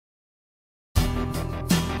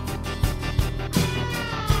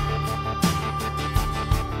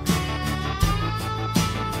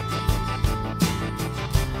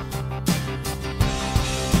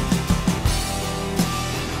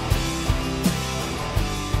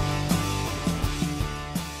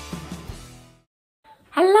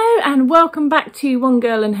and welcome back to One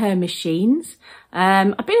Girl and Her Machines.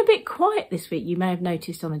 I've been a bit quiet this week, you may have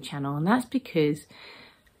noticed on the channel, and that's because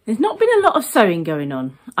there's not been a lot of sewing going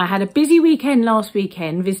on. I had a busy weekend last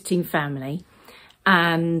weekend visiting family,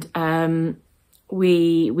 and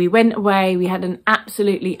we went away. We had an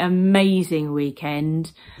absolutely amazing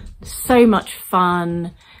weekend, so much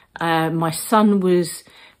fun. My son was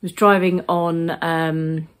driving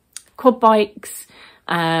on quad bikes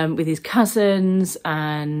with his cousins,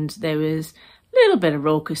 and there was a little bit of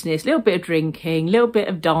raucousness, a little bit of drinking, a little bit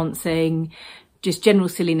of dancing, just general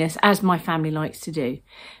silliness, as my family likes to do.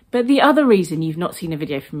 But the other reason you've not seen a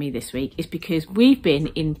video from me this week is because we've been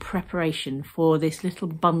in preparation for this little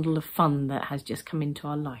bundle of fun that has just come into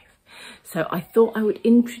our life. So I thought I would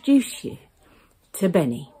introduce you to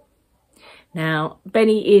Benny. Now,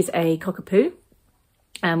 Benny is a cockapoo,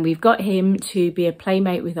 and we've got him to be a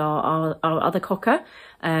playmate with our other cocker,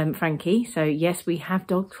 Frankie. So yes, we have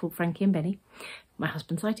dogs called Frankie and Benny, my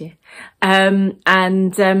husband's idea.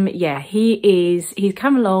 Yeah, he's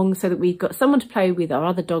come along so that we've got someone to play with our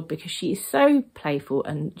other dog, because she is so playful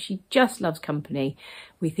and she just loves company.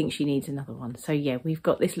 We think she needs another one. So yeah, we've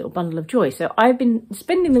got this little bundle of joy. So I've been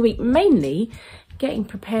spending the week mainly getting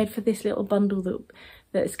prepared for this little bundle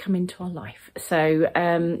that has come into our life. So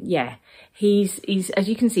yeah, he's as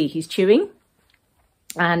you can see, he's chewing,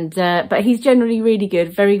 and but he's generally really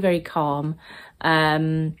good, very calm,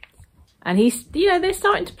 and he's, you know, they're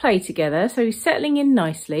starting to play together, so he's settling in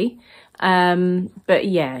nicely. But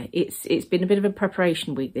yeah, it's been a bit of a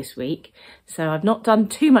preparation week this week, so I've not done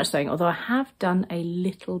too much sewing, although I have done a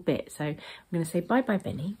little bit. So I'm going to say bye bye,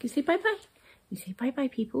 Benny. You can say bye bye. You say bye bye,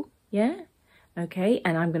 people. Yeah, okay.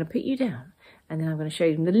 And I'm going to put you down, and then I'm going to show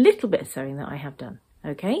you the little bit of sewing that I have done.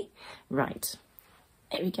 Okay, right,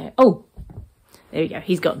 there we go. Oh, there we go,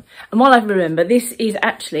 he's gone. And while I remember, this is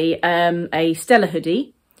actually a Stella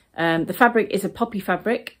Hoodie. The fabric is a poppy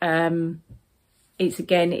fabric. It's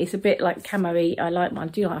a bit like camo-y. I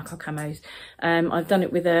do like our camos. I've done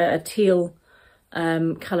it with a teal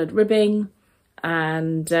coloured ribbing,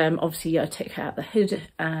 and obviously I take out the hood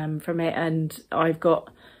from it, and I've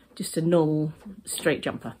got just a normal straight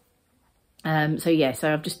jumper. So yeah,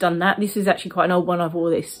 so I've just done that. This is actually quite an old one. I've wore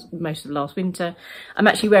this most of the last winter. I'm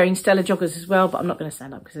actually wearing Stella joggers as well, but I'm not going to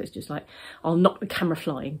stand up because it's just like, I'll knock the camera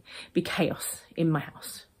flying. Be chaos in my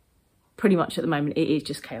house. Pretty much at the moment it is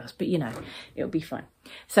just chaos, but you know, it'll be fine.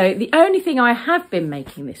 So the only thing I have been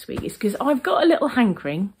making this week is because I've got a little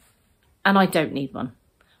hankering, and I don't need one.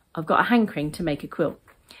 I've got a hankering to make a quilt.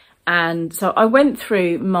 And so I went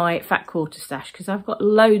through my fat quarter stash because I've got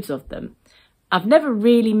loads of them. I've never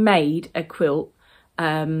really made a quilt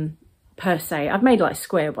per se. I've made like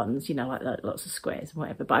square ones, you know, like lots of squares and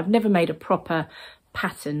whatever, but I've never made a proper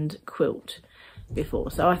patterned quilt before.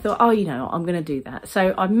 So I thought, oh, you know, I'm going to do that.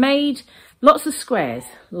 So I've made lots of squares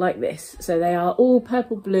like this. So they are all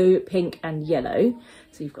purple, blue, pink and yellow.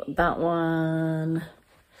 So you've got that one,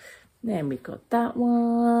 then we've got that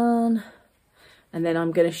one, and then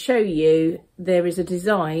I'm going to show you, there is a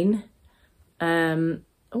design,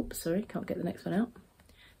 oh, sorry, can't get the next one out.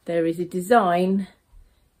 There is a design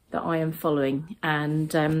that I am following,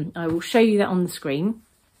 and I will show you that on the screen.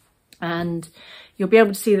 And you'll be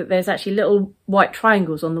able to see that there's actually little white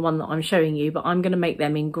triangles on the one that I'm showing you, but I'm going to make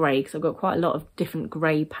them in grey because I've got quite a lot of different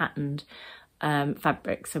grey patterned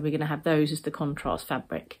fabrics. So we're going to have those as the contrast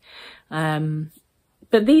fabric.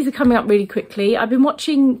 But these are coming up really quickly. I've been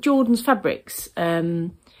watching Jordan's Fabrics,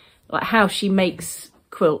 like how she makes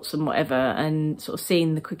quilts and whatever, and sort of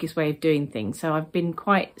seeing the quickest way of doing things. So I've been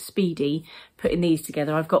quite speedy putting these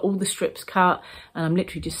together. I've got all the strips cut, and I'm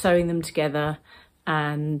literally just sewing them together,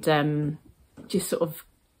 and just sort of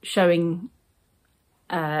sewing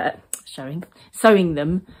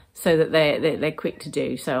them so that they're quick to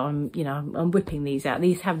do. So I'm whipping these out.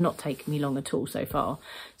 These have not taken me long at all so far.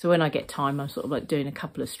 So when I get time, I'm sort of like doing a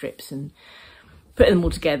couple of strips and putting them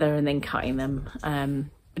all together and then cutting them.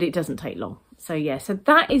 But it doesn't take long. So yeah, so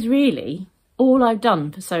that is really all I've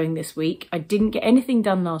done for sewing this week. I didn't get anything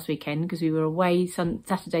done last weekend because we were away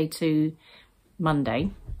Saturday to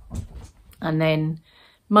Monday. And then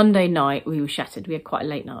Monday night we were shattered. We had quite a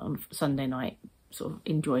late night on Sunday night, sort of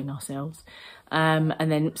enjoying ourselves. And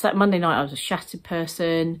then Monday night I was a shattered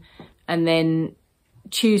person. And then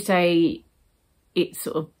Tuesday it's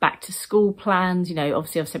sort of back to school plans. You know,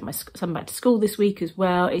 obviously I've sent my son back to school this week as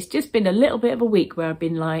well. It's just been a little bit of a week where I've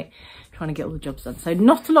been like trying to get all the jobs done. So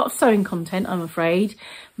not a lot of sewing content, I'm afraid,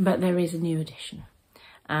 but there is a new addition.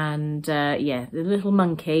 And yeah, the little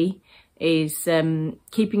monkey is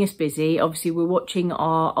keeping us busy. Obviously we're watching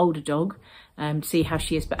our older dog to see how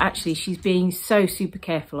she is. But actually she's being so super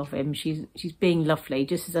careful of him. She's being lovely,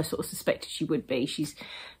 just as I sort of suspected she would be. She's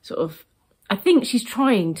sort of, I think she's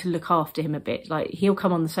trying to look after him a bit. Like, he'll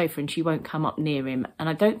come on the sofa and she won't come up near him. And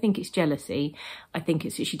I don't think it's jealousy. I think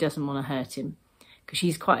it's that she doesn't want to hurt him, because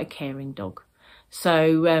she's quite a caring dog.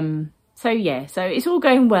 So yeah, so it's all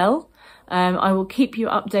going well. I will keep you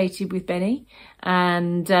updated with Benny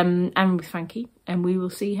and with Frankie, and we will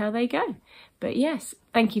see how they go. But yes,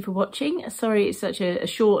 thank you for watching. Sorry it's such a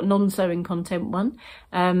short non-sewing content one.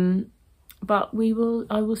 But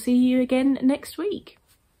I will see you again next week.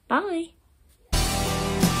 Bye.